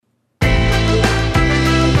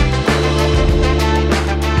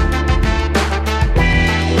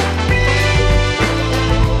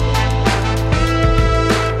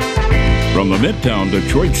Midtown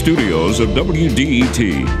Detroit studios of WDET.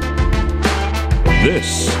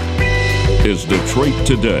 This is Detroit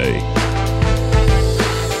Today.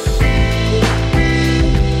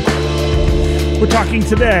 We're talking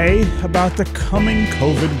today about the coming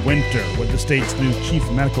COVID winter with the state's new Chief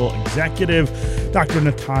Medical Executive, Dr.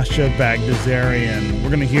 Natasha Bagdasarian. We're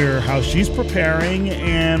going to hear how she's preparing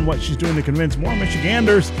and what she's doing to convince more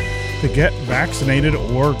Michiganders to get vaccinated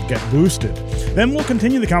or get boosted. Then we'll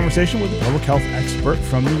continue the conversation with a public health expert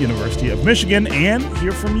from the University of Michigan and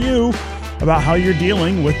hear from you about how you're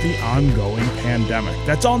dealing with the ongoing pandemic.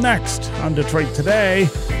 That's all next on Detroit Today.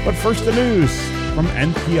 But first, the news from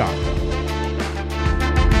NPR.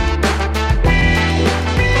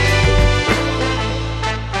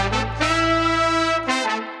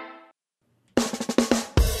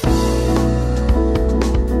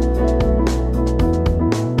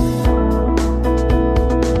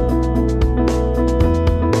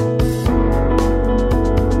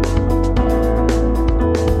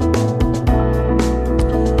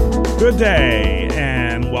 Good day,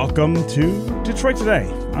 and welcome to Detroit Today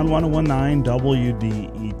on 101.9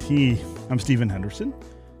 WDET. I'm Stephen Henderson,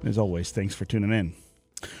 and as always, thanks for tuning in.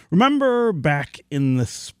 Remember back in the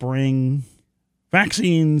spring,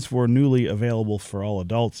 vaccines were newly available for all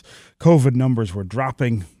adults. COVID numbers were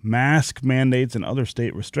dropping. Mask mandates and other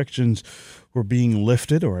state restrictions were being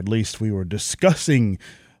lifted, or at least we were discussing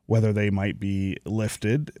whether they might be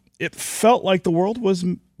lifted. It felt like the world was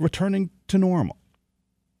returning to normal.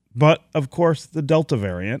 But, of course, the Delta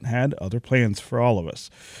variant had other plans for all of us.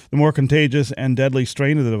 The more contagious and deadly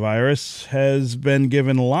strain of the virus has been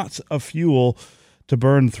given lots of fuel to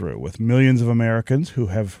burn through, with millions of Americans who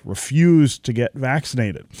have refused to get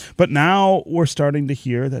vaccinated. But now we're starting to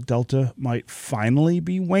hear that Delta might finally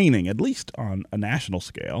be waning, at least on a national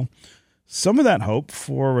scale. Some of that hope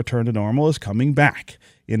for a return to normal is coming back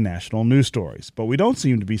in national news stories, but we don't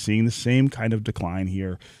seem to be seeing the same kind of decline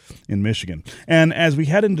here in Michigan. And as we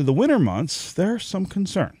head into the winter months, there's some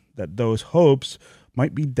concern that those hopes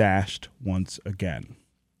might be dashed once again.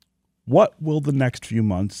 What will the next few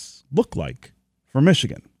months look like for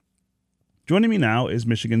Michigan? Joining me now is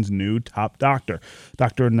Michigan's new top doctor.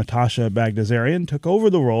 Dr. Natasha Bagdasarian took over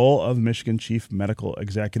the role of Michigan Chief Medical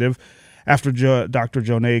Executive after Dr.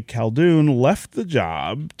 Joneigh Khaldun left the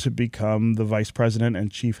job to become the Vice President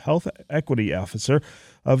and Chief Health Equity Officer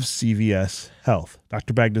of CVS Health.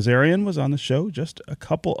 Dr. Bagdasarian was on the show just a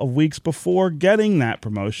couple of weeks before getting that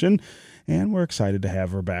promotion, and we're excited to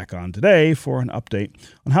have her back on today for an update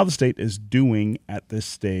on how the state is doing at this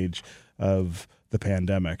stage of the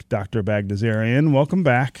pandemic. Dr. Bagdasarian, welcome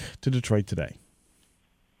back to Detroit Today.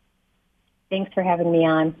 Thanks for having me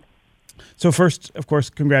on. So first, of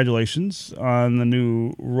course, congratulations on the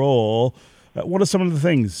new role. What are some of the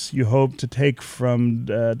things you hope to take from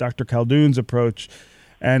Dr. Khaldun's approach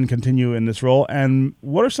and continue in this role? And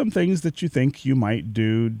what are some things that you think you might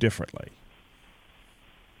do differently?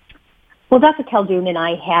 Well, Dr. Khaldun and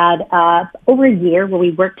I had over a year where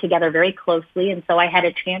we worked together very closely, and so I had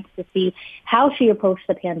a chance to see how she approached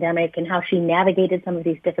the pandemic and how she navigated some of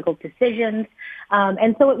these difficult decisions.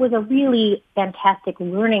 And so it was a really fantastic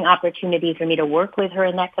learning opportunity for me to work with her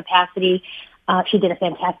in that capacity. She did a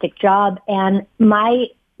fantastic job, and my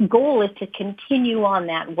goal is to continue on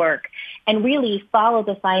that work and really follow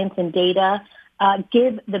the science and data,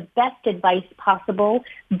 give the best advice possible,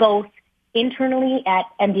 both internally at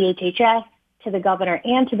MDHHS, to the governor,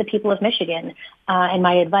 and to the people of Michigan. And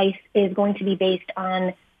my advice is going to be based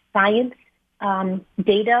on science,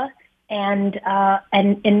 data, and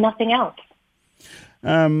nothing else.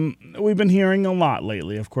 We've been hearing a lot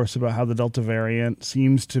lately, of course, about how the Delta variant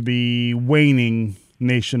seems to be waning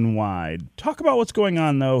nationwide. Talk about what's going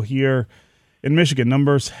on, though, here in Michigan.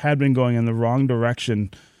 Numbers had been going in the wrong direction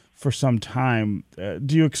for some time.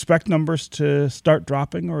 Do you expect numbers to start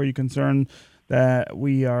dropping, or are you concerned that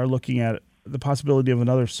we are looking at the possibility of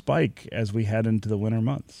another spike as we head into the winter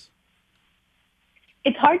months?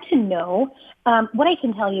 It's hard to know. What I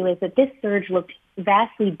can tell you is that this surge looked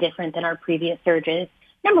vastly different than our previous surges.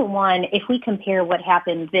 Number one, if we compare what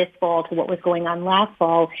happened this fall to what was going on last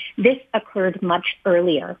fall, this occurred much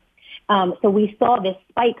earlier. So we saw this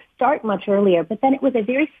spike start much earlier, but then it was a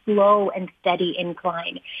very slow and steady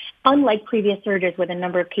incline, unlike previous surges where the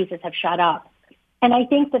number of cases have shot up. And I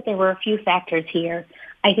think that there were a few factors here.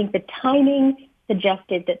 I think the timing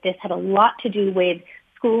suggested that this had a lot to do with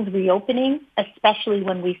schools reopening, especially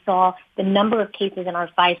when we saw the number of cases in our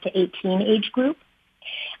 5 to 18 age group.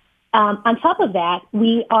 On top of that,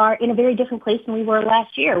 we are in a very different place than we were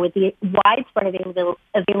last year with the widespread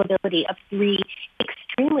availability of 3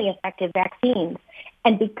 extremely effective vaccines.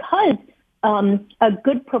 And because a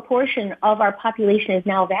good proportion of our population is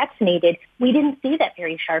now vaccinated, we didn't see that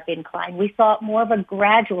very sharp incline. We saw more of a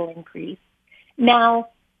gradual increase. Now,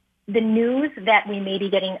 the news that we may be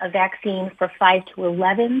getting a vaccine for 5 to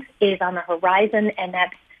 11 is on the horizon, and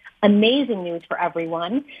that's amazing news for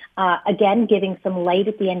everyone. Again, giving some light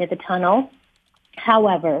at the end of the tunnel.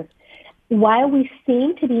 However, while we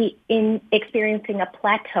seem to be experiencing a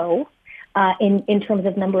plateau in terms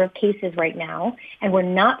of number of cases right now, and we're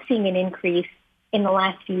not seeing an increase in the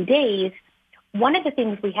last few days, one of the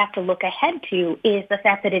things we have to look ahead to is the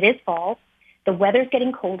fact that it is fall. The weather's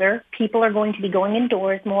getting colder. People are going to be going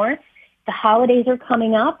indoors more. The holidays are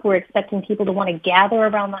coming up. We're expecting people to want to gather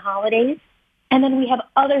around the holidays. And then we have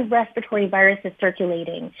other respiratory viruses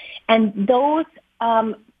circulating. And those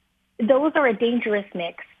are a dangerous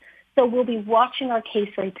mix. So we'll be watching our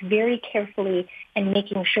case rates very carefully and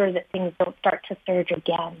making sure that things don't start to surge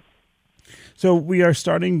again. So we are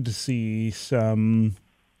starting to see some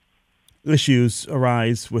issues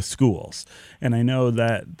arise with schools. And I know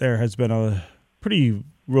that there has been a pretty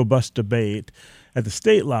robust debate at the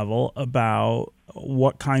state level about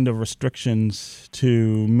what kind of restrictions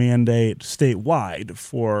to mandate statewide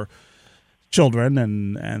for children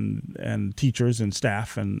and teachers and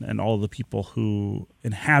staff and all the people who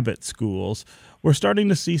inhabit schools. We're starting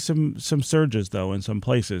to see some surges, though, in some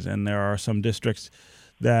places, and there are some districts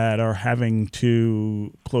that are having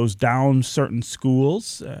to close down certain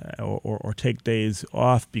schools or take days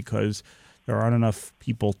off because there aren't enough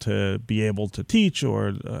people to be able to teach, or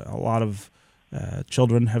a lot of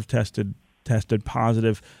children have tested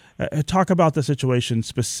positive. Talk about the situation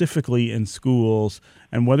specifically in schools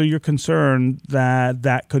and whether you're concerned that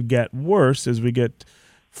that could get worse as we get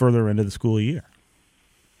further into the school year.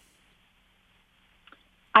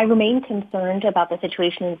 I remain concerned about the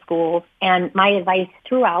situation in schools, and my advice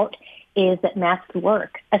throughout is that masks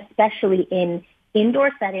work, especially in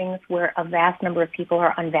indoor settings where a vast number of people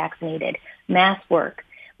are unvaccinated. Masks work.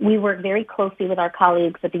 We work very closely with our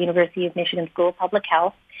colleagues at the University of Michigan School of Public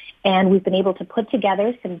Health, and we've been able to put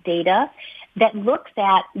together some data that looks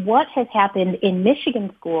at what has happened in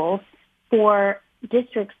Michigan schools for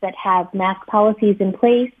districts that have mask policies in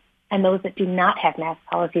place and those that do not have mask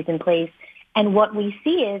policies in place. And what we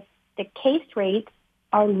see is the case rates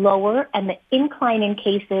are lower and the incline in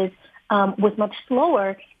cases was much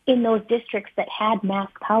slower in those districts that had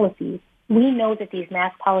mask policies. We know that these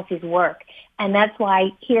mask policies work, and that's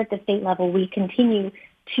why here at the state level we continue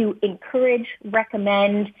to encourage,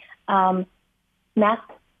 recommend mask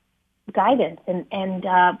guidance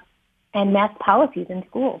and mask policies in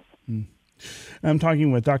schools. I'm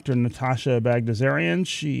talking with Dr. Natasha Bagdasarian.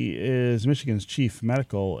 She is Michigan's chief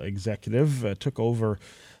medical executive, took over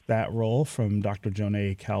that role from Dr.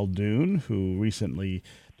 Jonae Caldoun, who recently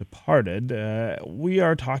departed. We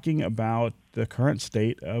are talking about the current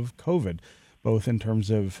state of COVID, both in terms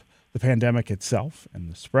of the pandemic itself and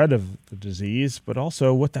the spread of the disease, but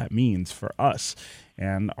also what that means for us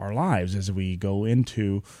and our lives as we go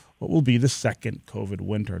into what will be the second COVID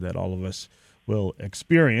winter that all of us will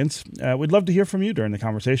experience. We'd love to hear from you during the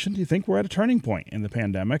conversation. Do you think we're at a turning point in the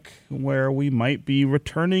pandemic where we might be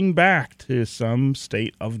returning back to some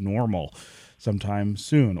state of normal sometime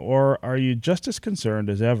soon? Or are you just as concerned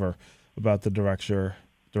as ever about the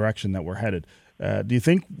direction that we're headed? Do you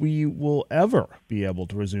think we will ever be able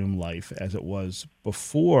to resume life as it was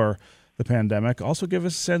before the pandemic? Also give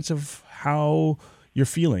us a sense of how you're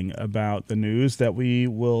feeling about the news that we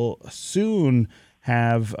will soon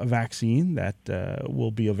have a vaccine that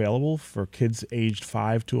will be available for kids aged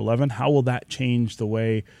 5 to 11. How will that change the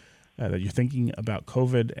way that you're thinking about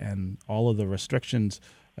COVID and all of the restrictions?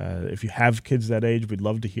 If you have kids that age, we'd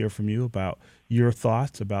love to hear from you about your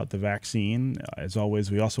thoughts about the vaccine. As always,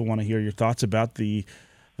 we also want to hear your thoughts about the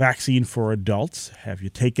vaccine for adults. Have you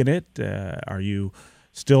taken it? Are you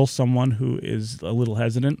still someone who is a little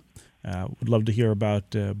hesitant? Would love to hear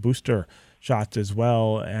about booster shots as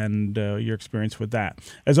well and your experience with that.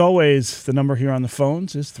 As always, the number here on the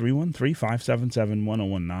phones is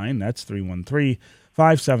 313-577-1019. That's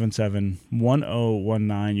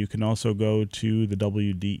 313-577-1019. You can also go to the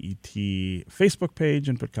WDET Facebook page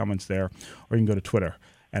and put comments there, or you can go to Twitter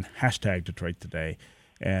and hashtag Detroit Today,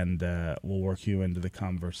 and we'll work you into the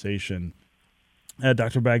conversation.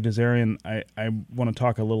 Dr. Bagdasarian, I want to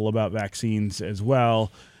talk a little about vaccines as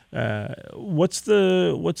well. What's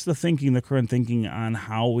the thinking, the current thinking on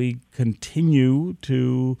how we continue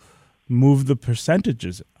to move the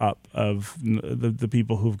percentages up of the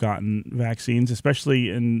people who've gotten vaccines, especially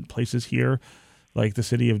in places here like the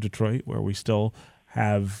city of Detroit, where we still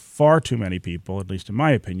have far too many people, at least in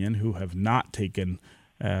my opinion, who have not taken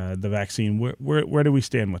the vaccine? Where do we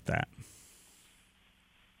stand with that?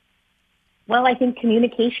 Well, I think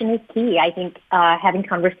communication is key. I think having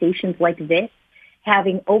conversations like this,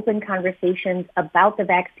 having open conversations about the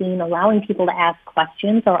vaccine, allowing people to ask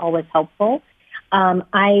questions are always helpful.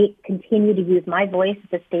 I continue to use my voice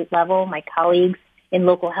at the state level. My colleagues in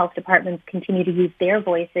local health departments continue to use their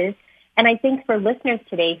voices. And I think for listeners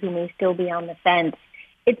today who may still be on the fence,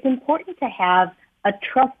 it's important to have a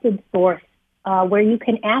trusted source where you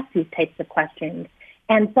can ask these types of questions,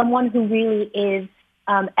 and someone who really is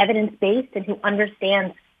evidence-based and who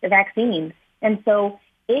understands the vaccines. And so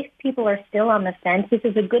if people are still on the fence, this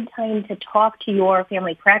is a good time to talk to your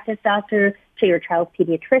family practice doctor, to your child's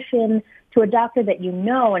pediatrician, to a doctor that you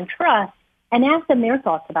know and trust, and ask them their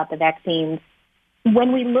thoughts about the vaccines.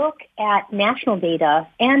 When we look at national data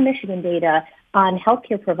and Michigan data on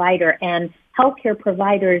healthcare provider and healthcare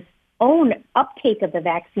providers' own uptake of the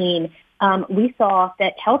vaccine, we saw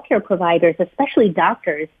that healthcare providers, especially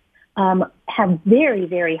doctors, have very,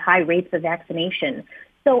 very high rates of vaccination.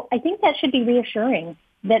 So I think that should be reassuring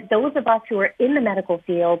that those of us who are in the medical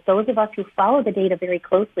field, those of us who follow the data very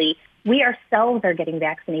closely, we ourselves are getting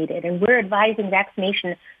vaccinated, and we're advising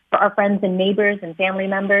vaccination for our friends and neighbors and family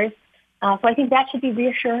members. So I think that should be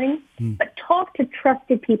reassuring. But talk to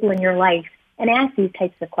trusted people in your life and ask these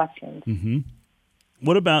types of questions. Mm-hmm.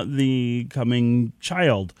 What about the coming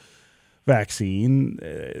child vaccine?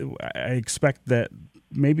 I expect that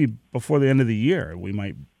maybe before the end of the year, we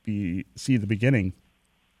might see the beginning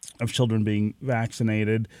of children being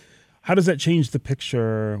vaccinated. How does that change the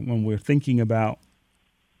picture when we're thinking about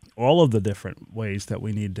all of the different ways that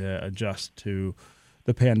we need to adjust to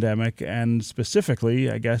the pandemic, and specifically,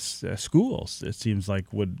 I guess, schools, it seems like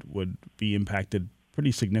would be impacted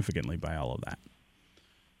pretty significantly by all of that?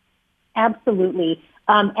 Absolutely.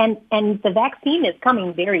 And the vaccine is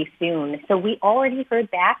coming very soon. So we already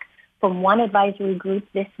heard back from one advisory group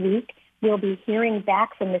this week. We'll be hearing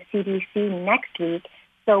back from the CDC next week.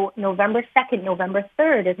 So November 2nd, November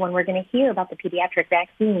 3rd is when we're going to hear about the pediatric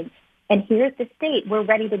vaccine. And here at the state, we're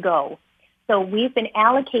ready to go. So we've been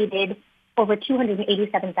allocated over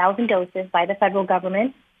 287,000 doses by the federal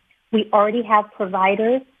government. We already have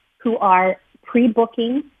providers who are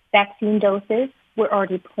pre-booking vaccine doses. We're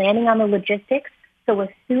already planning on the logistics. So as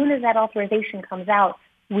soon as that authorization comes out,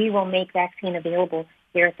 we will make vaccine available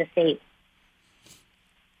here at the state.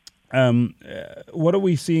 What are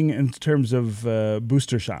we seeing in terms of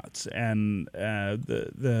booster shots and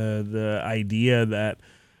the idea that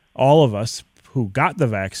all of us who got the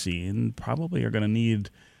vaccine probably are going to need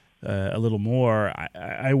a little more?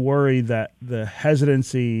 I worry that the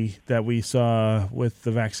hesitancy that we saw with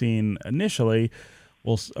the vaccine initially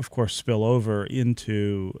will, of course, spill over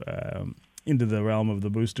into the realm of the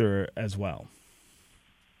booster as well.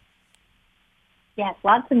 Yes,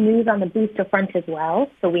 lots of news on the booster front as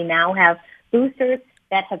well. So we now have boosters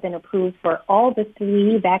that have been approved for all the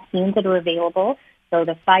 3 vaccines that are available. So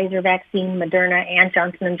the Pfizer vaccine, Moderna, and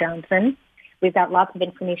Johnson & Johnson. We've got lots of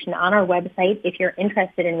information on our website if you're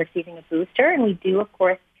interested in receiving a booster. And we do, of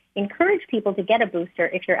course, encourage people to get a booster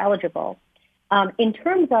if you're eligible. In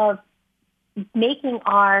terms of making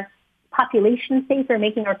our population safer,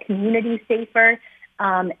 making our community safer,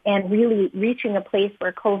 and really reaching a place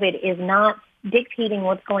where COVID is not dictating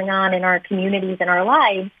what's going on in our communities and our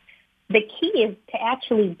lives, the key is to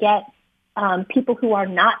actually get people who are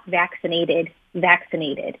not vaccinated.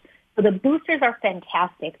 So the boosters are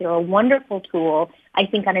fantastic. They're a wonderful tool. I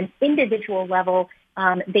think on an individual level,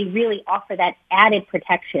 they really offer that added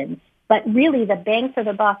protection. But really, the bang for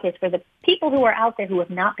the buck is for the people who are out there who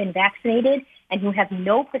have not been vaccinated and who have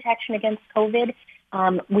no protection against COVID.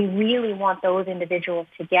 We really want those individuals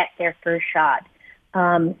to get their first shot.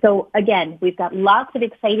 So again, we've got lots of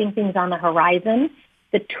exciting things on the horizon.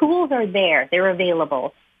 The tools are there. They're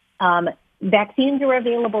available. Vaccines are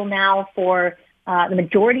available now for the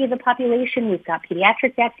majority of the population. We've got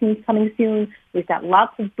pediatric vaccines coming soon. We've got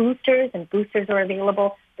lots of boosters, and boosters are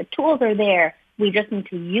available. The tools are there. We just need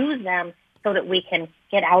to use them so that we can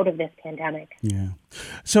get out of this pandemic. Yeah.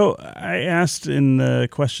 So I asked in the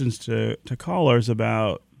questions to callers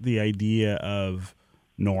about the idea of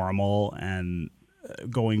normal and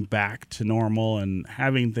going back to normal and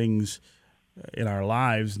having things in our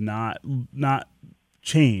lives not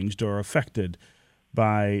changed or affected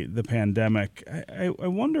by the pandemic. I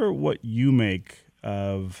wonder what you make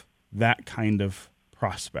of that kind of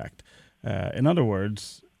prospect. In other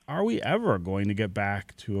words, are we ever going to get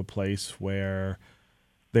back to a place where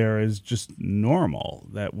there is just normal,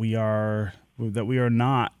 that we are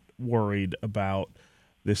not worried about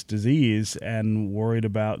this disease and worried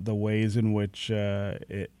about the ways in which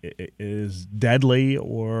it is deadly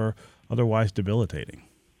or otherwise debilitating?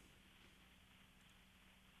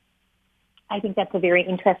 I think that's a very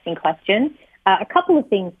interesting question. A couple of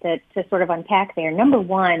things to sort of unpack there. Number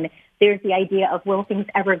one, there's the idea of will things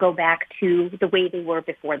ever go back to the way they were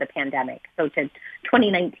before the pandemic, so to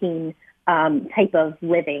 2019 type of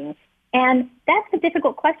living. And that's a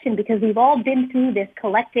difficult question because we've all been through this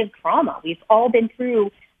collective trauma. We've all been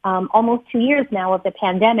through almost 2 years now of the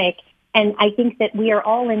pandemic, and I think that we are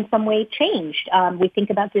all in some way changed. We think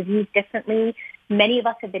about disease differently. Many of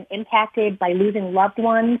us have been impacted by losing loved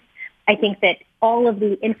ones. I think that all of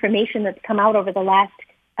the information that's come out over the last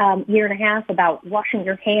year and a half about washing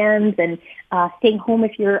your hands and staying home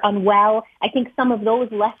if you're unwell, I think some of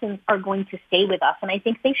those lessons are going to stay with us, and I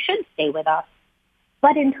think they should stay with us.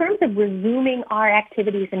 But in terms of resuming our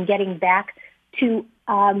activities and getting back to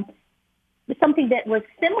something that was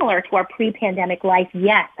similar to our pre-pandemic life,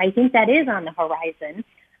 yes, I think that is on the horizon.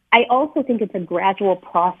 I also think it's a gradual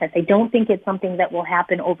process. I don't think it's something that will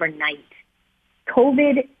happen overnight.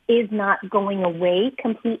 COVID is not going away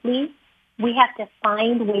completely. We have to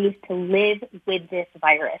find ways to live with this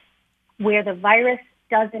virus where the virus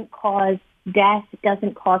doesn't cause death,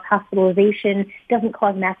 doesn't cause hospitalization, doesn't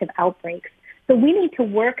cause massive outbreaks. So we need to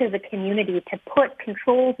work as a community to put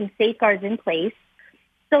controls and safeguards in place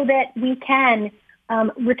so that we can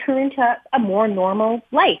return to a more normal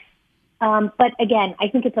life. But again, I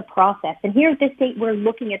think it's a process. And here at this state, we're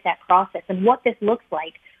looking at that process and what this looks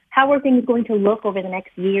like. How are things going to look over the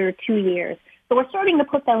next year, 2 years? So we're starting to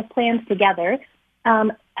put those plans together.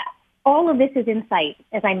 All of this is in sight,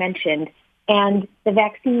 as I mentioned, and the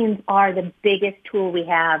vaccines are the biggest tool we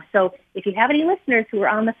have. So if you have any listeners who are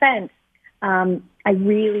on the fence, I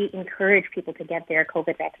really encourage people to get their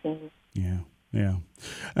COVID vaccines. Yeah.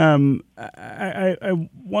 I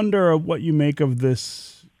wonder what you make of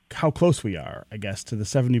this, how close we are, I guess, to the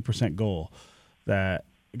 70% goal that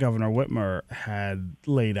Governor Whitmer had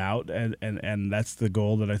laid out, and that's the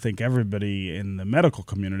goal that I think everybody in the medical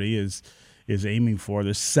community is aiming for,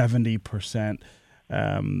 this 70%.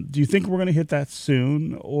 Do you think we're going to hit that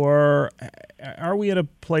soon, or are we at a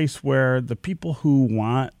place where the people who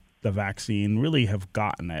want the vaccine really have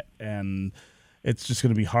gotten it, and it's just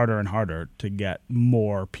going to be harder and harder to get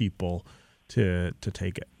more people to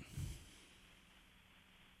take it?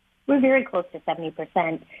 We're very close to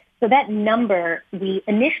 70%. So that number we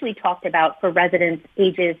initially talked about for residents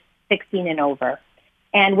ages 16 and over.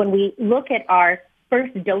 And when we look at our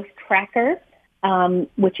first dose tracker,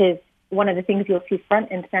 which is one of the things you'll see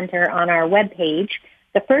front and center on our webpage,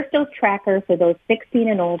 the first dose tracker for those 16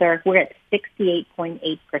 and older, we're at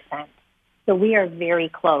 68.8%. So we are very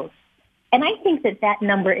close. And I think that that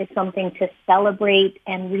number is something to celebrate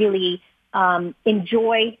and really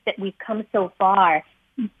enjoy that we've come so far.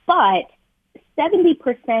 But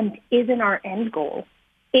 70% isn't our end goal.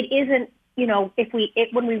 It isn't,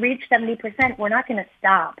 when we reach 70%, we're not going to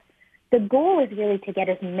stop. The goal is really to get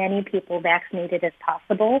as many people vaccinated as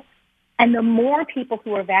possible. And the more people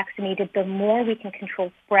who are vaccinated, the more we can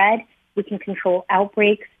control spread, we can control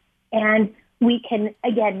outbreaks, and we can,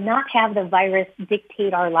 again, not have the virus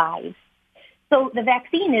dictate our lives. So the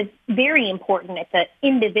vaccine is very important at the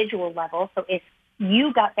individual level. So if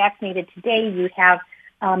you got vaccinated today, you'd have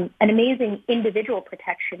an amazing individual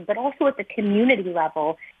protection, but also at the community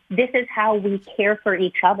level, this is how we care for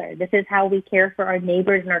each other. This is how we care for our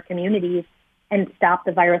neighbors and our communities and stop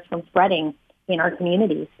the virus from spreading in our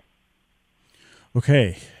communities.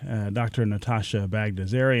 Okay, Dr. Natasha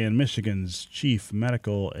Bagdasarian, Michigan's Chief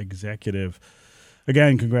Medical Executive.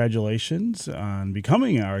 Again, congratulations on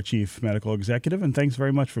becoming our Chief Medical Executive, and thanks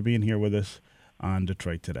very much for being here with us on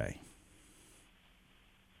Detroit Today.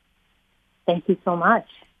 Thank you so much.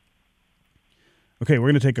 Okay, we're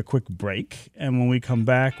going to take a quick break, and when we come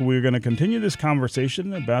back, we're going to continue this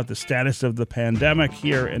conversation about the status of the pandemic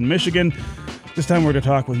here in Michigan. This time we're going to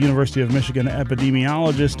talk with University of Michigan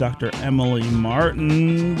epidemiologist Dr. Emily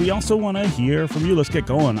Martin. We also want to hear from you. Let's get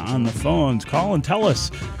going on the phones. Call and tell us,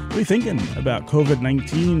 what are you thinking about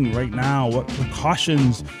COVID-19 right now? What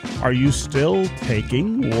precautions are you still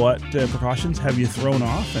taking? What precautions have you thrown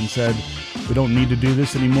off and said, we don't need to do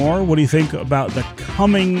this anymore? What do you think about the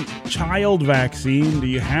coming child vaccine? Do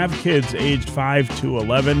you have kids aged 5 to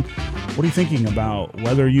 11? What are you thinking about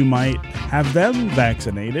whether you might have them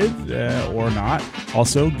vaccinated or not?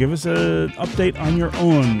 Also, give us an update on your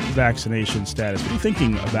own vaccination status. What are you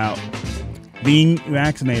thinking about being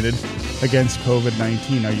vaccinated against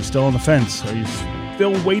COVID-19? Are you still on the fence? Are you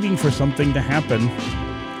still waiting for something to happen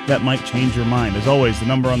that might change your mind? As always, the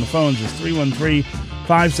number on the phones is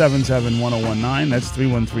 313-577-1019. That's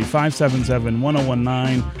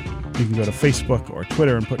 313-577-1019. You can go to Facebook or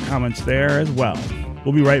Twitter and put comments there as well.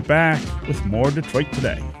 We'll be right back with more Detroit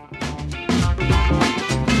Today.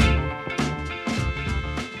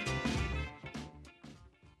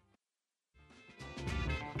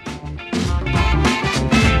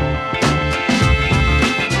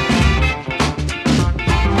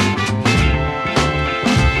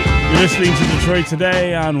 listening to Detroit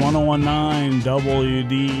Today on 101.9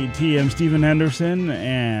 WDET. I'm Stephen Henderson,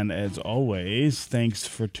 and as always, thanks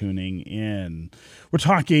for tuning in. We're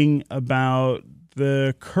talking about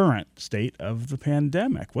the current state of the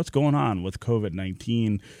pandemic. What's going on with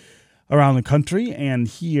COVID-19 around the country and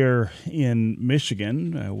here in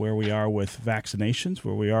Michigan, where we are with vaccinations,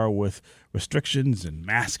 where we are with restrictions and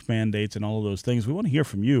mask mandates and all of those things. We want to hear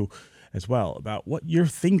from you as well about what you're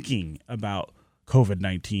thinking about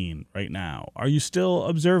COVID-19 right now. Are you still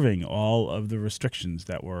observing all of the restrictions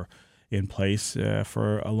that were in place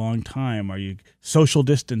for a long time? Are you social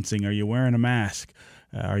distancing? Are you wearing a mask?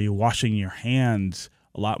 Are you washing your hands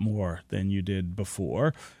a lot more than you did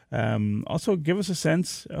before? Also, give us a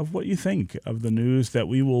sense of what you think of the news that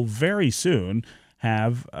we will very soon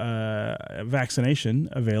have a vaccination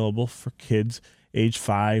available for kids age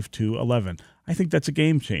 5 to 11. I think that's a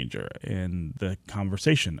game changer in the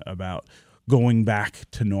conversation about going back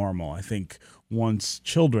to normal. I think once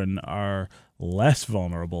children are less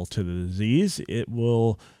vulnerable to the disease, it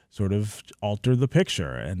will sort of alter the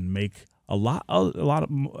picture and make a lot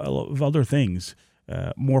of other things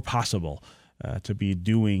more possible to be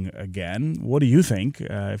doing again. What do you think?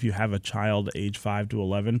 If you have a child age 5 to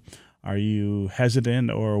 11, are you hesitant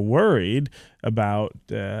or worried about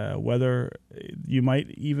whether you might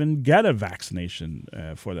even get a vaccination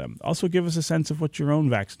for them? Also, give us a sense of what your own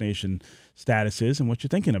vaccination status is and what you're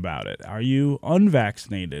thinking about it. Are you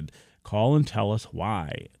unvaccinated? Call and tell us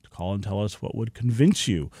why. Call and tell us what would convince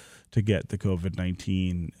you to get the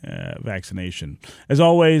COVID-19 vaccination. As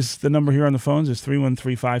always, the number here on the phones is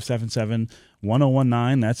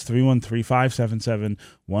 313-577-1019. That's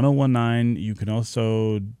 313-577-1019. You can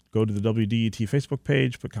also go to the WDET Facebook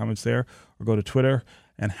page, put comments there, or go to Twitter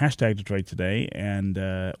and hashtag Detroit Today, and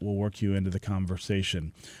we'll work you into the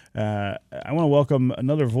conversation. I want to welcome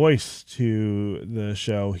another voice to the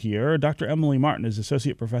show here. Dr. Emily Martin is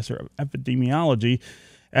Associate Professor of Epidemiology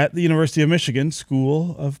at the University of Michigan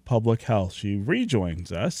School of Public Health. She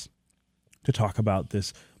rejoins us to talk about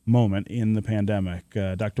this moment in the pandemic.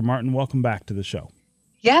 Dr. Martin, welcome back to the show.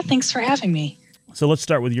 Yeah, thanks for having me. So let's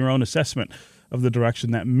start with your own assessment of the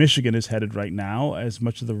direction that Michigan is headed right now, as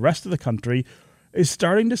much of the rest of the country is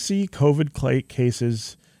starting to see COVID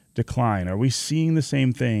cases decline. Are we seeing the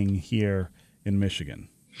same thing here in Michigan?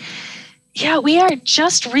 Yeah, we are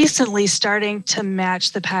just recently starting to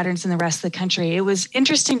match the patterns in the rest of the country. It was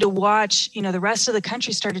interesting to watch, the rest of the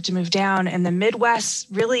country started to move down, and the Midwest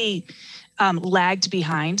really lagged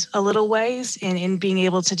behind a little ways in being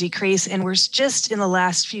able to decrease. And we're just in the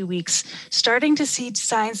last few weeks starting to see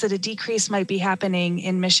signs that a decrease might be happening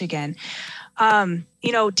in Michigan.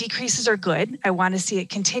 Decreases are good. I want to see it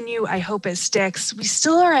continue. I hope it sticks. We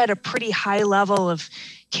still are at a pretty high level of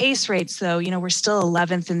case rates, though. We're still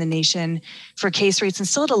 11th in the nation for case rates and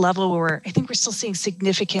still at a level where I think we're still seeing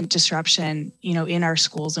significant disruption, in our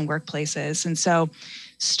schools and workplaces. And so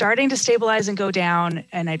starting to stabilize and go down,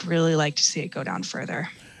 and I'd really like to see it go down further.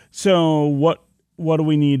 So what do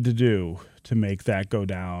we need to do to make that go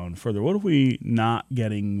down further? What are we not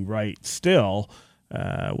getting right still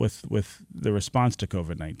with the response to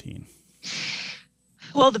COVID-19?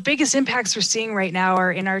 Well, the biggest impacts we're seeing right now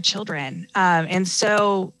are in our children. And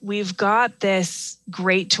so we've got this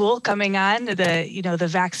great tool coming on. The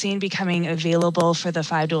vaccine becoming available for the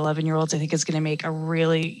 5 to 11-year-olds, I think is going to make a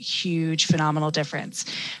really huge, phenomenal difference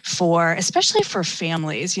especially for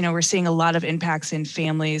families. We're seeing a lot of impacts in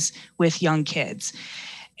families with young kids.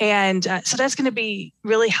 And so that's going to be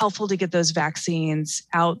really helpful to get those vaccines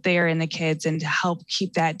out there in the kids and to help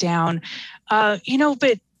keep that down.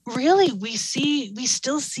 But really, we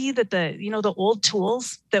still see that the old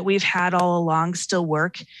tools that we've had all along still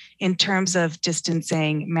work in terms of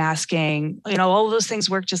distancing, masking, all of those things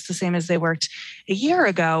work just the same as they worked a year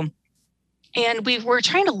ago. And we're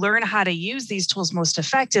trying to learn how to use these tools most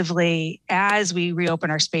effectively as we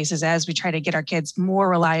reopen our spaces, as we try to get our kids more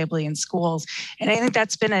reliably in schools. And I think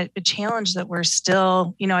that's been a challenge that we're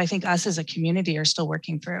still, I think us as a community are still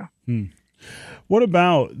working through. What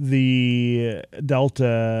about the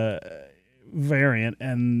Delta variant?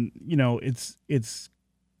 And, it's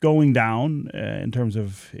going down in terms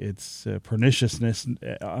of its perniciousness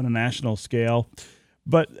on a national scale.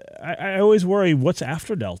 But I always worry, what's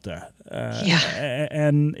after Delta?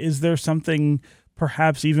 And is there something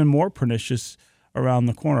perhaps even more pernicious around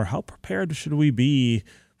the corner? How prepared should we be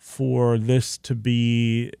for this to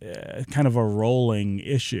be kind of a rolling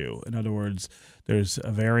issue? In other words, there's a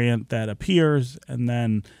variant that appears and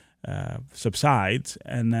then subsides,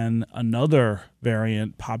 and then another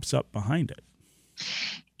variant pops up behind it.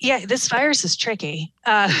 Yeah, this virus is tricky,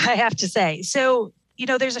 I have to say. So,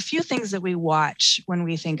 there's a few things that we watch when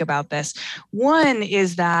we think about this. One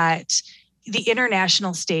is that the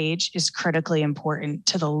international stage is critically important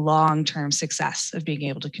to the long-term success of being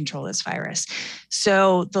able to control this virus.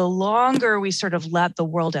 So the longer we sort of let the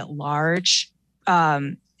world at large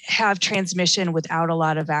have transmission without a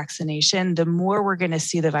lot of vaccination, the more we're going to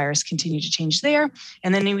see the virus continue to change there.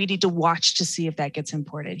 And then we need to watch to see if that gets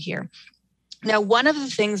imported here. Now, one of the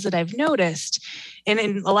things that I've noticed, and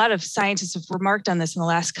a lot of scientists have remarked on this in the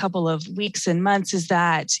last couple of weeks and months, is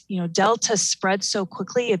that, Delta spreads so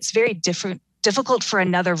quickly, it's very difficult for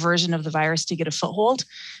another version of the virus to get a foothold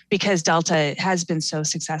because Delta has been so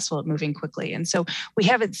successful at moving quickly. And so we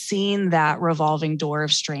haven't seen that revolving door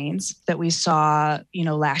of strains that we saw,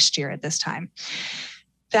 last year at this time.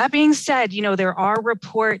 That being said, there are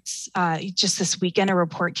reports, just this weekend, a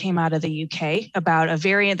report came out of the UK about a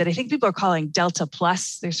variant that I think people are calling Delta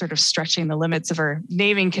Plus. They're sort of stretching the limits of our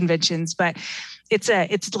naming conventions, but it's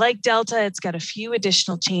like Delta. It's got a few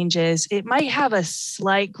additional changes. It might have a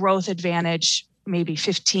slight growth advantage, maybe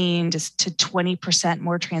 15 to 20%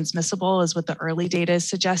 more transmissible is what the early data is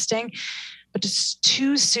suggesting. But it's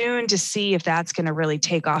too soon to see if that's going to really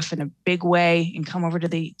take off in a big way and come over to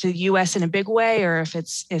the U.S. in a big way, or if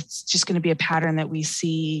it's just going to be a pattern that we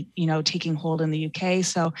see, taking hold in the UK.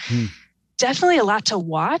 So definitely a lot to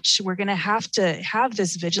watch. We're going to have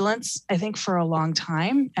this vigilance, I think, for a long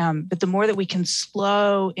time. But the more that we can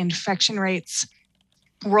slow infection rates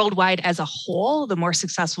worldwide as a whole, the more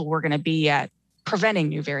successful we're going to be at preventing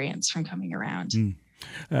new variants from coming around.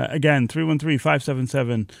 Again,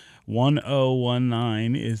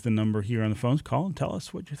 313-577-1019 is the number here on the phones. Call and tell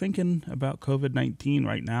us what you're thinking about COVID-19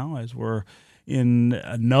 right now as we're in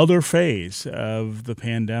another phase of the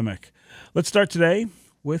pandemic. Let's start today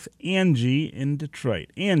with Angie in Detroit.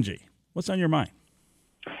 Angie, what's on your mind?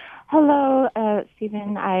 Hello,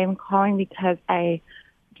 Stephen. I'm calling because I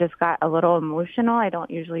just got a little emotional. I don't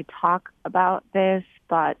usually talk about this,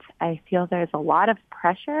 but I feel there's a lot of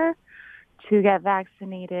pressure to get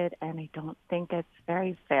vaccinated, and I don't think it's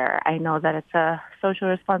very fair. I know that it's a social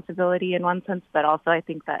responsibility in one sense, but also I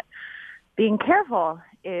think that being careful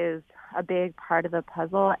is a big part of the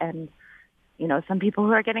puzzle. And, some people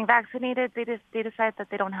who are getting vaccinated, they decide that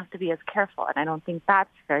they don't have to be as careful, and I don't think that's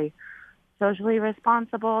very socially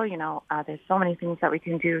responsible. There's so many things that we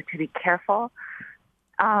can do to be careful.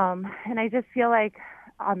 And I just feel like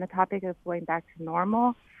on the topic of going back to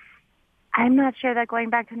normal, I'm not sure that going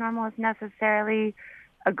back to normal is necessarily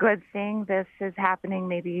a good thing. This is happening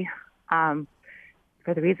maybe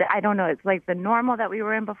for the reason, I don't know, it's like the normal that we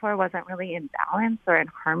were in before wasn't really in balance or in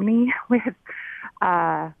harmony with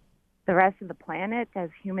the rest of the planet as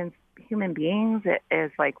human beings. It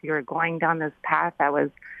is like we were going down this path that was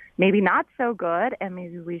maybe not so good, and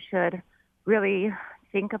maybe we should really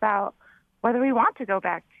think about whether we want to go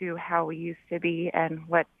back to how we used to be and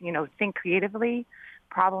what, think creatively,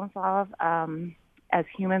 problem solve. As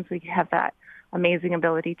humans, we have that amazing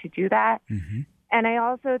ability to do that. Mm-hmm. And I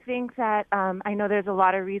also think that I know there's a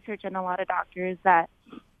lot of research and a lot of doctors that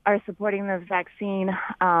are supporting this vaccine,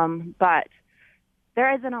 but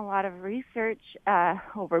there isn't a lot of research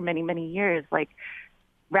over many, many years. Like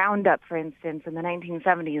Roundup, for instance, in the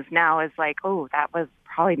 1970s now is like, oh, that was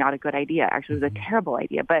probably not a good idea. Actually, it was a terrible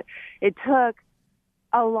idea. But it took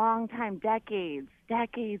a long time, decades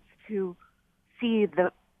to see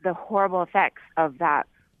the horrible effects of that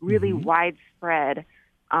really widespread,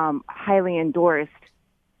 highly endorsed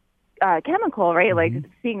chemical, right? Like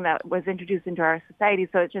seeing that was introduced into our society.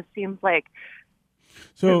 So it just seems like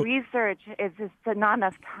the research is just not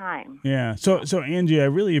enough time. Yeah. So Angie, I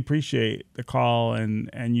really appreciate the call and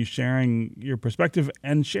you sharing your perspective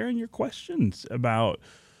and sharing your questions about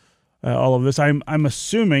all of this. I'm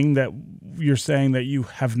assuming that you're saying that you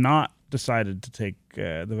have not decided to take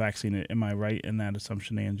the vaccine. Am I right in that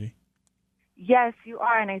assumption, Angie? Yes, you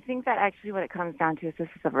are. And I think that actually what it comes down to is this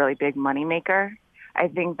is a really big moneymaker. I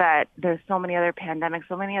think that there's so many other pandemics,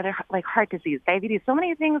 so many other like heart disease, diabetes, so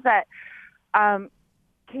many things that can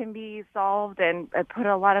be solved and put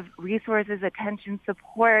a lot of resources, attention,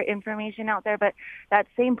 support, information out there. But that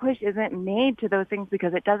same push isn't made to those things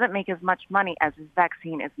because it doesn't make as much money as this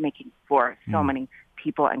vaccine is making for so many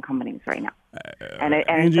people and companies right now.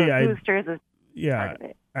 Angie, so boosters is part of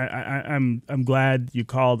it. I'm glad you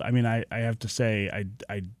called. I mean, I have to say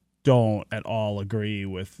I don't at all agree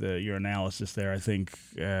with your analysis there. I think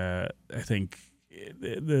the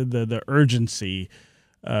urgency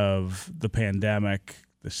of the pandemic,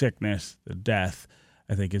 the sickness, the death,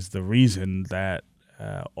 I think is the reason that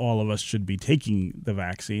all of us should be taking the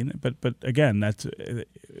vaccine. But again, that's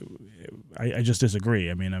I just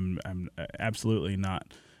disagree. I mean, I'm absolutely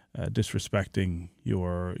not disrespecting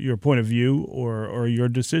your point of view or your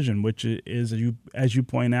decision, which is, as you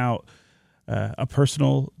point out, a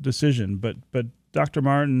personal decision. But Dr.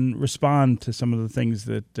 Martin, respond to some of the things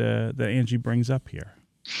that Angie brings up here.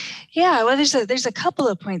 Yeah, well, there's a couple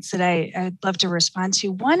of points that I'd love to respond to.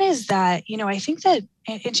 One is that, I think that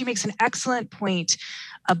Angie makes an excellent point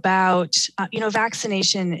about,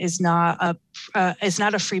 vaccination is not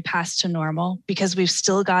a free pass to normal, because we've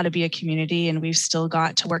still got to be a community and we've still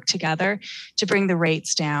got to work together to bring the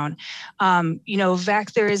rates down.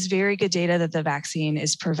 There is very good data that the vaccine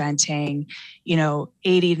is preventing,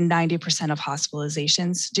 80 to 90% of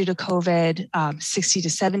hospitalizations due to COVID, 60 to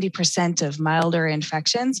 70% of milder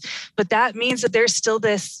infections. But that means that there's still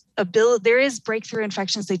this ability, there is breakthrough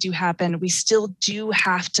infections that do happen. We still do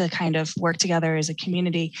have to kind of work together as a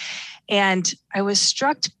community. And I was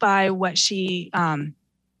struck by what she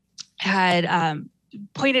had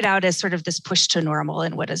pointed out as sort of this push to normal,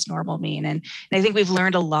 and what does normal mean? And I think we've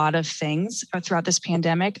learned a lot of things throughout this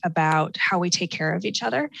pandemic about how we take care of each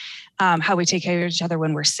other, how we take care of each other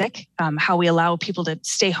when we're sick, how we allow people to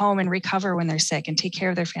stay home and recover when they're sick and take care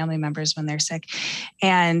of their family members when they're sick,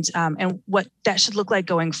 and what that should look like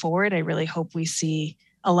going forward. I really hope we see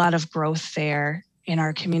a lot of growth there in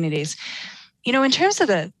our communities. In terms of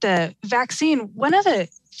the vaccine, one of the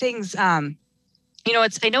things, I know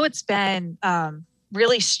it's been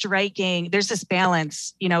really striking. There's this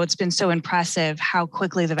balance, it's been so impressive how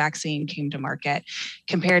quickly the vaccine came to market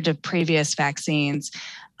compared to previous vaccines.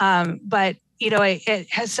 But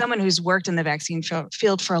as someone who's worked in the vaccine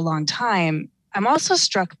field for a long time, I'm also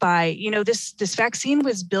struck by, this vaccine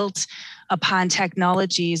was built upon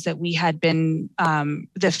technologies that we had been,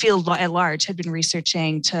 the field at large had been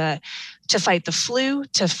researching to fight the flu,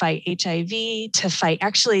 to fight HIV, to fight,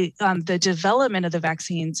 actually, the development of the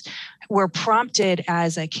vaccines were prompted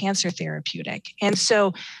as a cancer therapeutic. And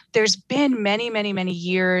so there's been many, many, many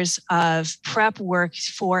years of prep work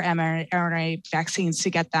for mRNA vaccines to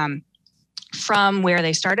get them from where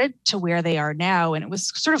they started to where they are now. And it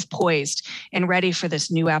was sort of poised and ready for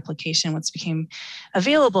this new application once it became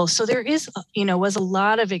available. So there is, was a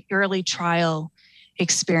lot of early trial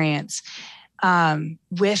experience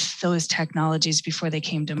with those technologies before they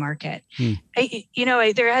came to market.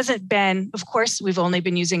 There hasn't been, of course, we've only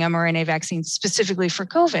been using mRNA vaccines specifically for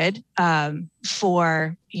COVID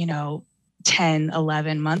for, 10,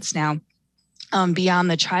 11 months now. Beyond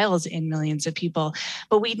the trials in millions of people.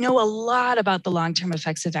 But we know a lot about the long-term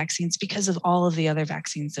effects of vaccines because of all of the other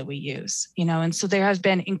vaccines that we use, and so there have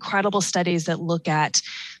been incredible studies that look at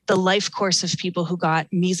the life course of people who got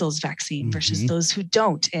measles vaccine versus those who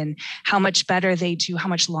don't, and how much better they do, how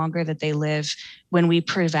much longer that they live when we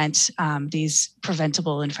prevent these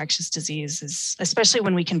preventable infectious diseases, especially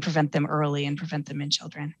when we can prevent them early and prevent them in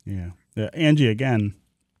children. Yeah. Angie, again,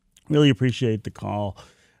 really appreciate the call.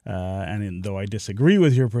 And though I disagree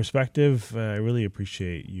with your perspective, I really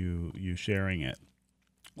appreciate you sharing it.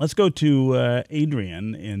 Let's go to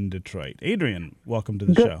Adrian in Detroit. Adrian, welcome to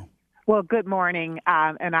the show. Well, good morning,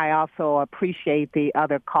 and I also appreciate the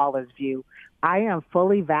other caller's view. I am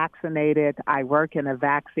fully vaccinated. I work in a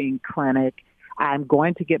vaccine clinic. I'm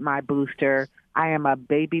going to get my booster. I am a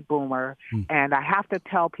baby boomer, and I have to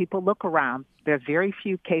tell people, look around. There's very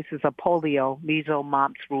few cases of polio, measles,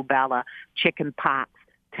 mumps, rubella, chicken pox,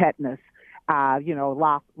 tetanus,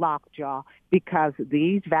 lockjaw, because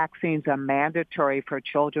these vaccines are mandatory for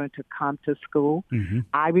children to come to school.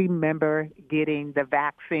 I remember getting the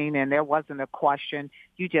vaccine, and there wasn't a question.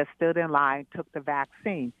 You just stood in line, took the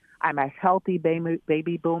vaccine. I'm a healthy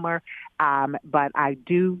baby boomer, but I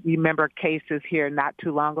do remember cases here not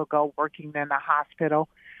too long ago working in a hospital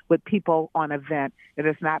with people on a vent. It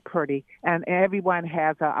is not pretty, and everyone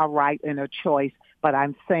has a right and a choice. But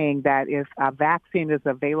I'm saying that if a vaccine is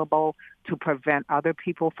available to prevent other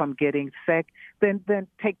people from getting sick, then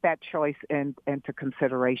take that choice into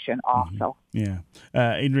consideration also. Yeah.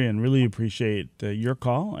 Adrian, really appreciate your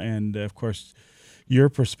call and, of course, your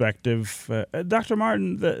perspective. Dr.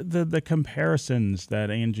 Martin, the comparisons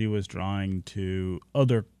that Angie was drawing to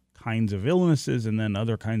other kinds of illnesses and then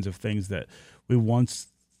other kinds of things that we once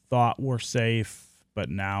thought were safe, but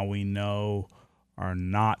now we know are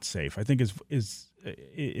not safe, I think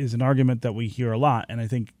is an argument that we hear a lot. And I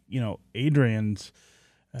think, Adrian's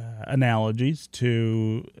analogies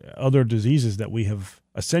to other diseases that we have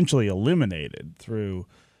essentially eliminated through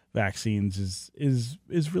vaccines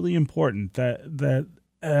is really important. That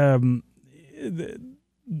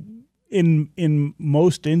in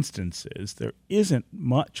most instances, there isn't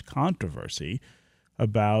much controversy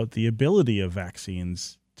about the ability of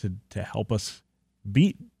vaccines to help us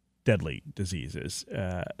beat deadly diseases.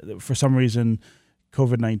 For some reason,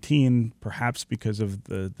 COVID-19, perhaps because of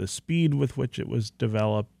the speed with which it was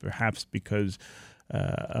developed, perhaps because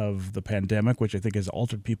of the pandemic, which I think has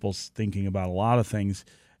altered people's thinking about a lot of things.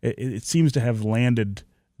 It seems to have landed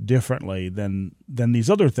differently than these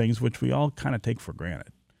other things, which we all kind of take for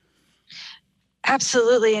granted.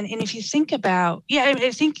 Absolutely. And if you think about, I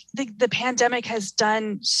think the pandemic has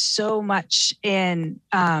done so much in,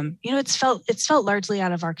 it's felt largely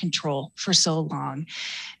out of our control for so long.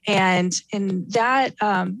 And that's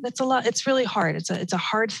a lot. It's really hard. It's a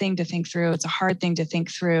hard thing to think through. It's a hard thing to think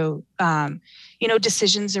through,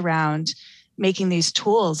 decisions around making these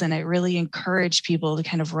tools. And I really encourage people to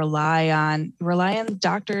kind of rely on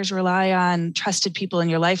doctors, rely on trusted people in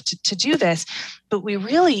your life to do this. But we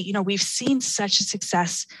really, we've seen such a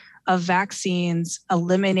success of vaccines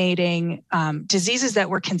eliminating diseases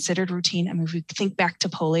that were considered routine. I mean, if we think back to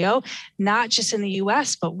polio, not just in the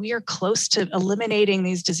US, but we are close to eliminating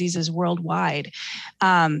these diseases worldwide,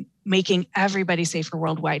 making everybody safer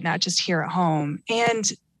worldwide, not just here at home.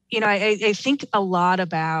 And, I think a lot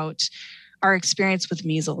about our experience with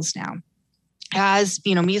measles now. As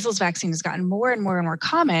measles vaccine has gotten more and more and more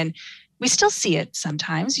common, we still see it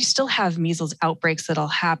sometimes. You still have measles outbreaks that'll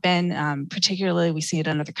happen. Particularly, we see it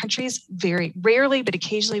in other countries. Very rarely, but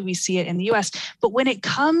occasionally we see it in the US. But when it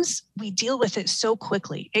comes, we deal with it so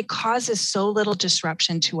quickly. It causes so little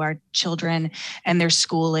disruption to our children and their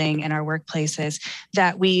schooling and our workplaces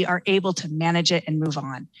that we are able to manage it and move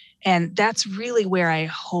on. And that's really where I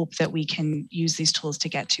hope that we can use these tools to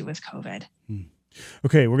get to with COVID.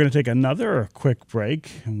 Okay, we're going to take another quick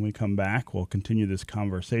break. And when we come back, we'll continue this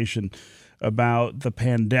conversation about the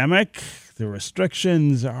pandemic, the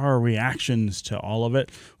restrictions, our reactions to all of it.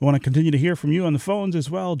 We want to continue to hear from you on the phones as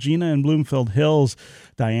well. Gina in Bloomfield Hills,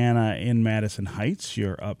 Diana in Madison Heights.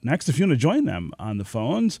 You're up next. If you want to join them on the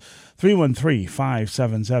phones,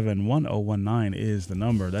 313-577-1019 is the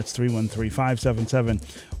number. That's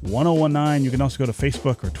 313-577-1019. You can also go to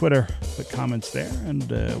Facebook or Twitter, put comments there, and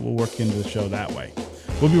we'll work into the show that way.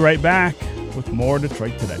 We'll be right back with more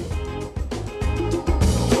Detroit Today.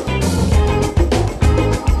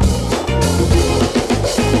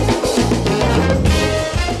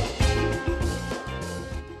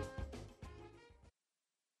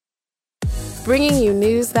 Bringing you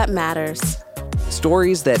news that matters.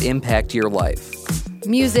 Stories that impact your life.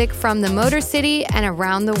 Music from the Motor City and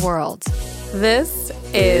around the world. This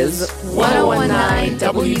is 1019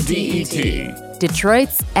 WDET,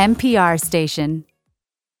 Detroit's NPR station.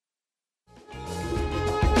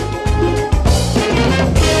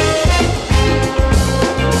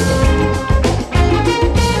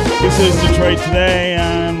 This is Detroit Today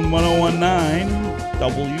on 1019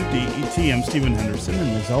 WDET. I'm Stephen Henderson, and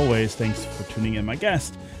as always, thanks for tuning in. My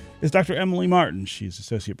guest is Dr. Emily Martin. She's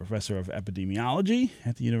Associate Professor of Epidemiology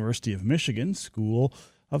at the University of Michigan School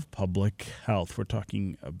of Public Health. We're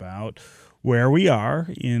talking about where we are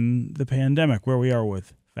in the pandemic, where we are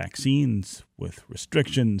with vaccines, with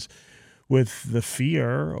restrictions, with the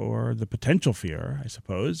fear or the potential fear, I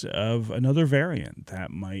suppose, of another variant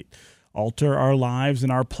that might alter our lives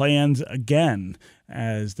and our plans again,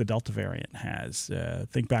 as the Delta variant has.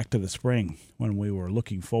 Think back to the spring when we were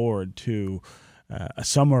looking forward to a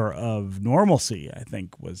summer of normalcy, I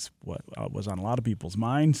think was what was on a lot of people's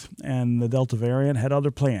minds, and the Delta variant had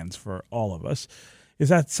other plans for all of us. Is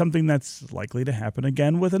that something that's likely to happen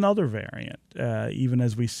again with another variant, even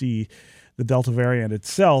as we see the Delta variant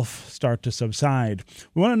itself start to subside?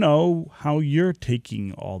 We want to know how you're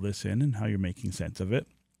taking all this in and how you're making sense of it,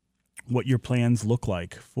 what your plans look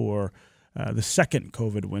like for the second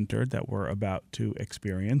COVID winter that we're about to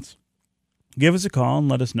experience. Give us a call and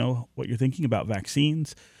let us know what you're thinking about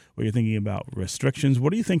vaccines, what you're thinking about restrictions.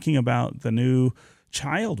 What are you thinking about the new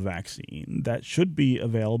child vaccine that should be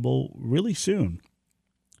available really soon?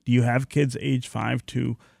 Do you have kids age 5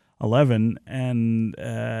 to 11? And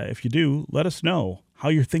if you do, let us know how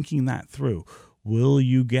you're thinking that through. Will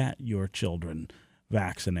you get your children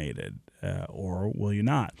vaccinated or will you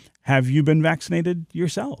not? Have you been vaccinated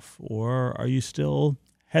yourself, or are you still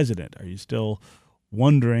hesitant? Are you still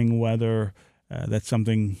wondering whether that's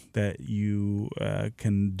something that you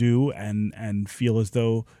can do and feel as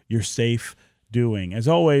though you're safe doing? As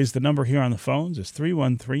always, the number here on the phones is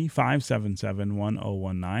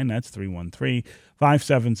 313-577-1019. That's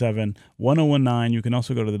 313-577-1019. You can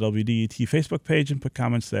also go to the WDET Facebook page and put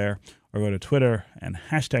comments there, or go to Twitter and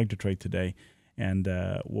hashtag Detroit Today, and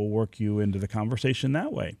we'll work you into the conversation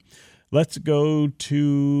that way. Let's go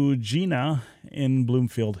to Gina in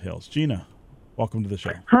Bloomfield Hills. Gina, welcome to the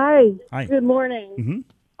show. Hi. Hi. Good morning. Mm-hmm.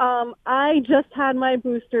 I just had my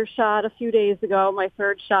booster shot a few days ago, my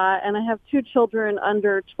third shot, and I have two children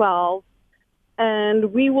under 12.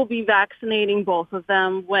 and we will be vaccinating both of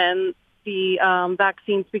them when the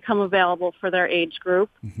vaccines become available for their age group.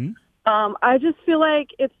 Mm-hmm. I just feel like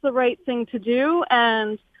it's the right thing to do,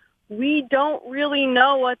 and we don't really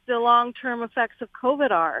know what the long-term effects of COVID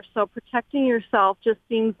are. So protecting yourself just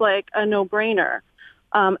seems like a no-brainer,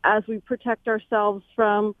 as we protect ourselves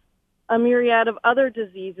from a myriad of other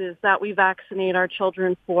diseases that we vaccinate our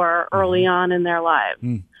children for early on in their lives.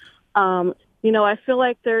 I feel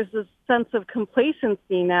like there's this sense of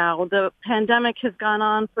complacency now. The pandemic has gone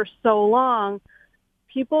on for so long.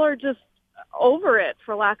 People are just over it,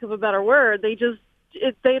 for lack of a better word. They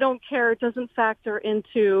don't care. It doesn't factor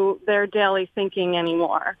into their daily thinking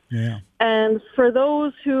anymore. Yeah. And for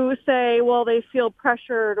those who say, well, they feel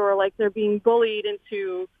pressured or like they're being bullied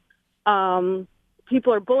into,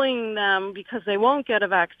 people are bullying them because they won't get a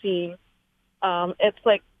vaccine. It's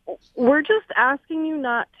like, we're just asking you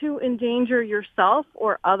not to endanger yourself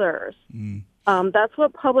or others. That's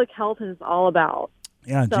what public health is all about.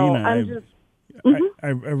 Yeah, so Gina, I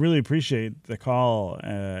really appreciate the call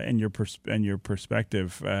and your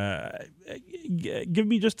perspective. Give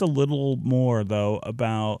me just a little more, though,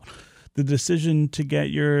 about the decision to get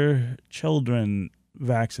your children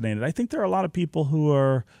vaccinated. I think there are a lot of people who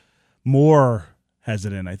are more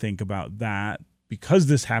hesitant, I think, about that because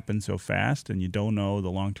this happened so fast and you don't know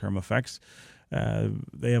the long-term effects.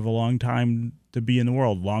 They have a long time to be in the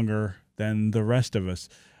world, longer than the rest of us.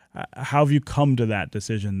 How have you come to that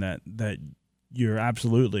decision that you're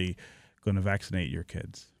absolutely going to vaccinate your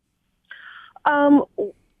kids? Well,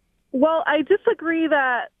 I disagree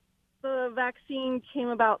that the vaccine came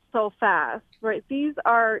about so fast, right? These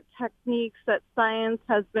are techniques that science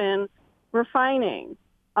has been refining.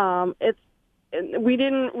 We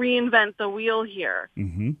didn't reinvent the wheel here.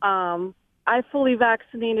 Mm-hmm. I fully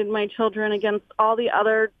vaccinated my children against all the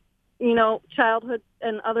other, childhood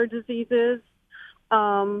and other diseases.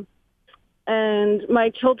 And my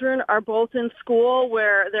children are both in school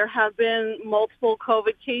where there have been multiple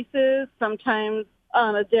COVID cases. Sometimes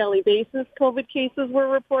on a daily basis, COVID cases were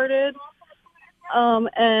reported.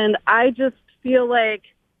 And I just feel like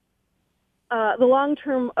the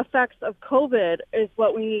long-term effects of COVID is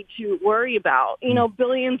what we need to worry about.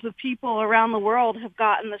 Billions of people around the world have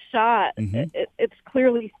gotten the shot. Mm-hmm. It's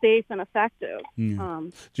clearly safe and effective. Yeah.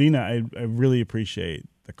 Gina, I really appreciate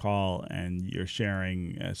the call and your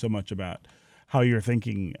sharing so much about how you're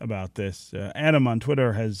thinking about this. Adam on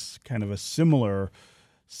Twitter has kind of a similar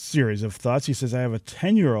series of thoughts. He says, I have a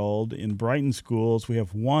 10-year-old in Brighton schools. We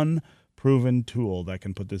have one proven tool that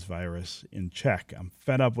can put this virus in check. I'm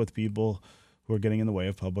fed up with people who are getting in the way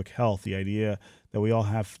of public health. The idea that we all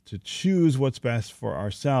have to choose what's best for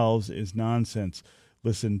ourselves is nonsense.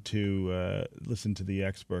 Listen to the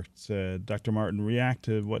experts. Dr. Martin, react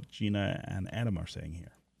to what Gina and Adam are saying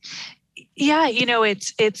here. Yeah,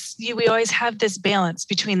 we always have this balance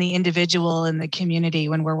between the individual and the community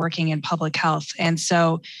when we're working in public health. And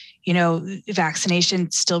so,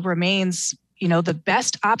 vaccination still remains, the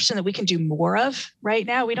best option that we can do more of right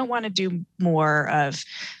now. We don't want to do more of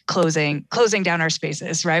closing down our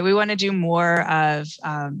spaces, right? We want to do more of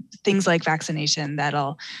things like vaccination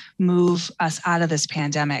that'll move us out of this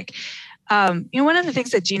pandemic. One of the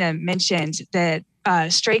things that Gina mentioned that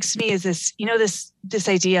strikes me is this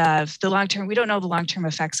idea of the long-term. We don't know the long-term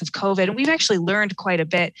effects of COVID, and we've actually learned quite a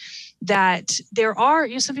bit that there are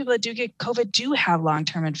some people that do get COVID do have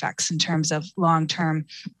long-term effects in terms of long-term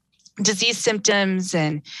disease symptoms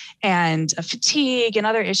and fatigue and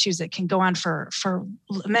other issues that can go on for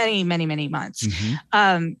many, many, many months. Mm-hmm.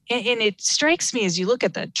 And it strikes me as you look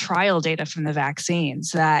at the trial data from the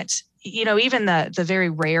vaccines that even the very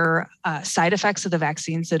rare side effects of the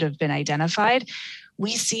vaccines that have been identified,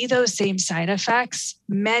 we see those same side effects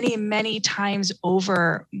many, many times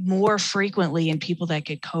over more frequently in people that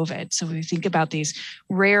get COVID. So when we think about these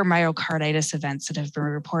rare myocarditis events that have been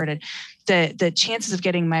reported, the chances of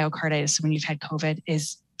getting myocarditis when you've had COVID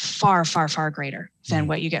is far, far, far greater than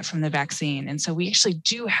what you get from the vaccine. And so we actually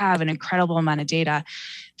do have an incredible amount of data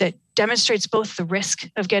that demonstrates both the risk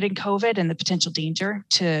of getting COVID and the potential danger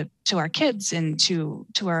to our kids and to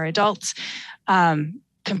our adults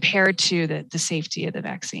compared to the safety of the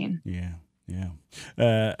vaccine. Yeah.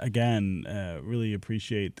 Again, really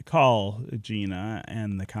appreciate the call, Gina,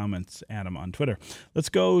 and the comments, Adam, on Twitter. Let's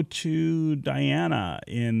go to Diana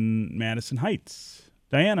in Madison Heights.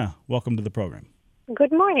 Diana, welcome to the program.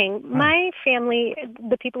 Good morning. Hi. My family,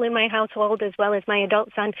 the people in my household, as well as my adult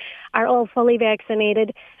son, are all fully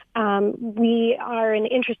vaccinated. We are an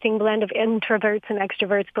interesting blend of introverts and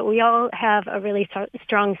extroverts, but we all have a really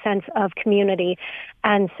strong sense of community.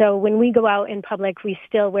 And so when we go out in public, we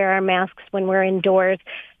still wear our masks when we're indoors.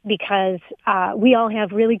 because we all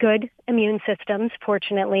have really good immune systems,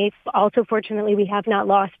 fortunately. Also, fortunately, we have not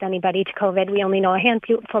lost anybody to COVID. We only know a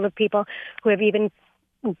handful of people who have even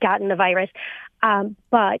gotten the virus.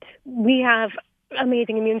 But we have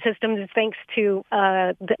amazing immune systems thanks to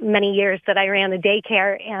the many years that I ran the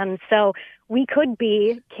daycare. And so we could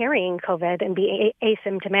be carrying COVID and be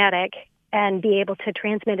asymptomatic and be able to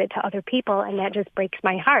transmit it to other people. And that just breaks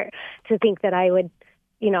my heart to think that I would,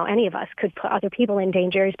 any of us could put other people in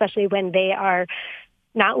danger, especially when they are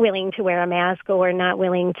not willing to wear a mask or not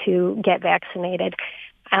willing to get vaccinated.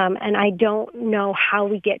 And I don't know how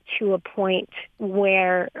we get to a point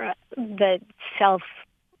where the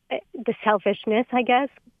selfishness, I guess,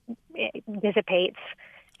 dissipates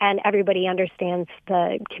and everybody understands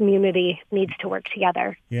the community needs to work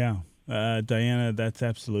together. Yeah. Diana, that's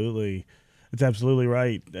absolutely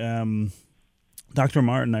right. Dr.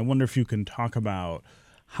 Martin, I wonder if you can talk about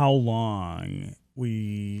how long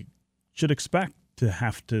we should expect to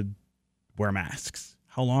have to wear masks.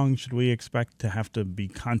 How long should we expect to have to be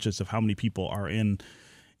conscious of how many people are in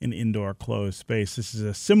an indoor closed space? This is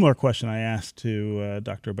a similar question I asked to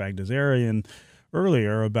Dr. Bagdasarian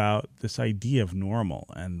earlier about this idea of normal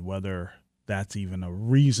and whether that's even a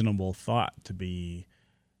reasonable thought to be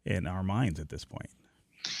in our minds at this point.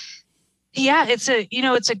 Yeah, it's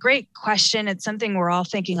a great question. It's something we're all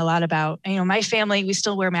thinking a lot about. My family, we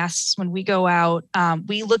still wear masks when we go out.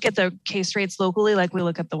 We look at the case rates locally like we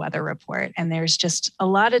look at the weather report. And there's just a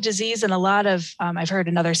lot of disease and a lot of, I've heard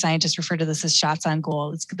another scientist refer to this as shots on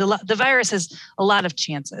goal. The virus has a lot of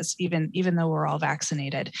chances, even though we're all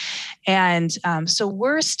vaccinated. And so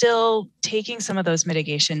we're still taking some of those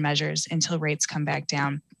mitigation measures until rates come back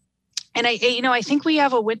down. And I think we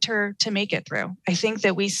have a winter to make it through. I think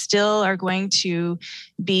that we still are going to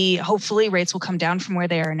be, hopefully rates will come down from where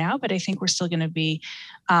they are now, but I think we're still going to be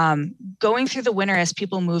going through the winter as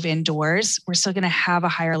people move indoors. We're still going to have a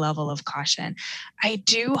higher level of caution. I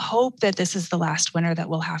do hope that this is the last winter that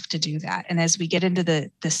we'll have to do that. And as we get into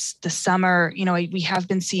the summer, we have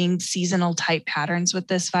been seeing seasonal type patterns with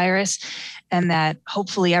this virus, and that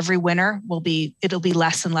hopefully every winter it'll be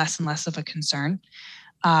less and less and less of a concern.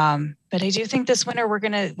 But I do think this winter we're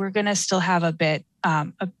gonna still have a bit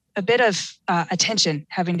of attention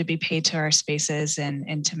having to be paid to our spaces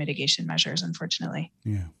and to mitigation measures, unfortunately.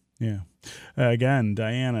 Yeah. Again,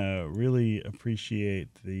 Diana, really appreciate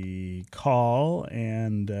the call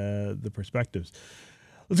and the perspectives.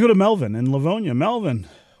 Let's go to Melvin in Livonia. Melvin,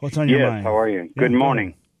 what's on your mind? Yes, how are you? Good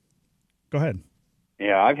morning. Go ahead.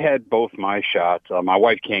 Yeah, I've had both my shots. My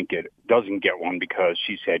wife doesn't get one because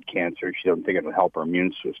she's had cancer. She doesn't think it'll help her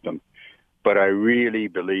immune system. But I really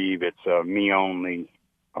believe it's me only,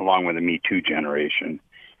 along with the Me Too generation.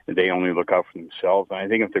 They only look out for themselves. And I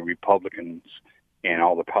think if the Republicans and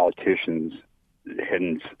all the politicians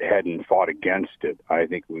hadn't fought against it, I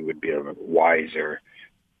think we would be a wiser,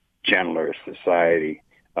 gentler society,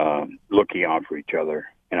 looking out for each other.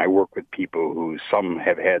 And I work with people who some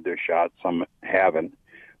have had their shots, some haven't,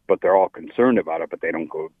 but they're all concerned about it, but they don't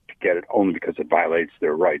go to get it only because it violates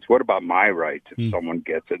their rights. What about my rights if someone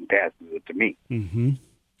gets it and passes it to me? Mm-hmm.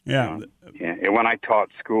 Yeah. And when I taught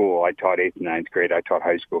school, I taught 8th and 9th grade, I taught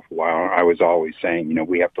high school for a while, I was always saying,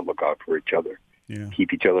 we have to look out for each other,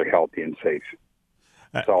 keep each other healthy and safe.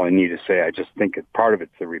 That's all I need to say. I just think part of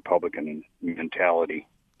it's the Republican mentality.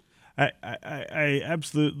 I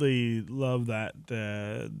absolutely love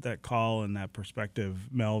that call and that perspective,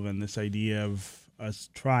 Melvin, this idea of us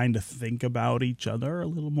trying to think about each other a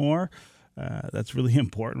little more. That's really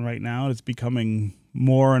important right now. It's becoming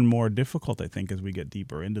more and more difficult, I think, as we get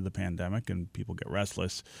deeper into the pandemic and people get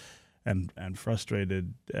restless and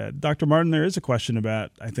frustrated. Dr. Martin, there is a question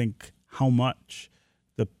about, I think, how much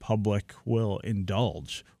the public will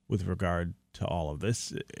indulge with regard to all of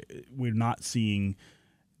this. We're not seeing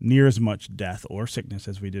near as much death or sickness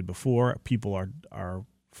as we did before. People are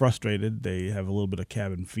frustrated. They have a little bit of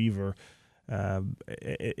cabin fever.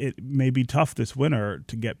 It may be tough this winter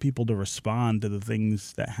to get people to respond to the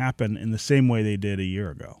things that happen in the same way they did a year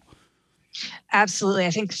ago. Absolutely. I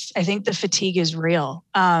think the fatigue is real.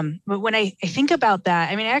 But when I think about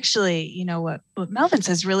that, actually, what Melvin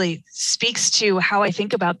says really speaks to how I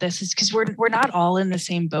think about this, is because we're not all in the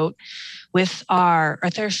same boat with our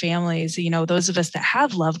families, those of us that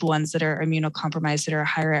have loved ones that are immunocompromised, that are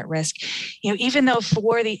higher at risk. Even though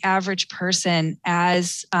for the average person,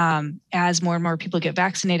 as more and more people get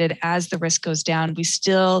vaccinated, as the risk goes down, we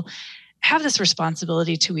still have this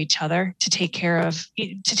responsibility to each other to take care of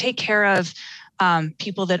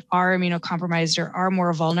people that are immunocompromised or are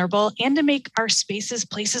more vulnerable, and to make our spaces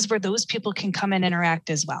places where those people can come and interact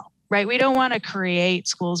as well. right? We don't want to create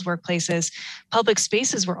schools, workplaces, public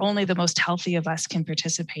spaces where only the most healthy of us can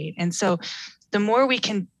participate. And so the more we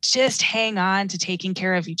can just hang on to taking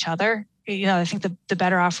care of each other, I think the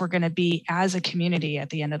better off we're going to be as a community at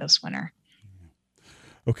the end of this winter.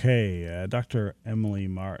 Okay, Dr. Emily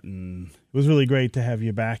Martin, it was really great to have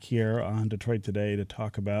you back here on Detroit Today to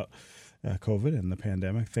talk about COVID and the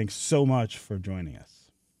pandemic. Thanks so much for joining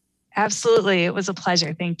us. Absolutely. It was a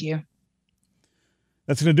pleasure. Thank you.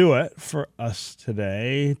 That's going to do it for us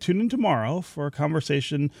today. Tune in tomorrow for a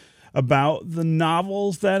conversation about the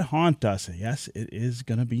novels that haunt us. Yes, it is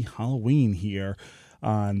going to be Halloween here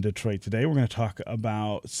on Detroit Today. We're going to talk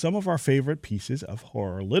about some of our favorite pieces of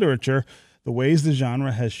horror literature, the ways the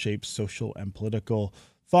genre has shaped social and political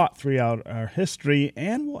thought throughout our history,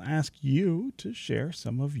 and we'll ask you to share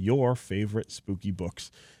some of your favorite spooky books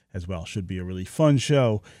as well. Should be a really fun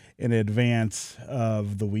show in advance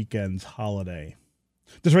of the weekend's holiday.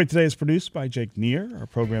 Detroit Today is produced by Jake Neer. Our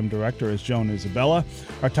program director is Joan Isabella.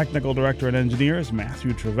 Our technical director and engineer is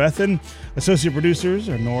Matthew Trevethan. Associate producers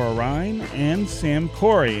are Nora Ryan and Sam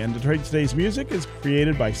Corey. And Detroit Today's music is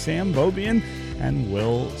created by Sam Bobian and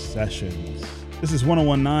Will Sessions. This is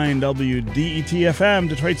 101.9 WDET-FM,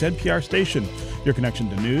 Detroit's NPR station. Your connection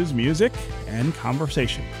to news, music, and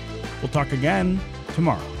conversation. We'll talk again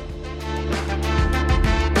tomorrow.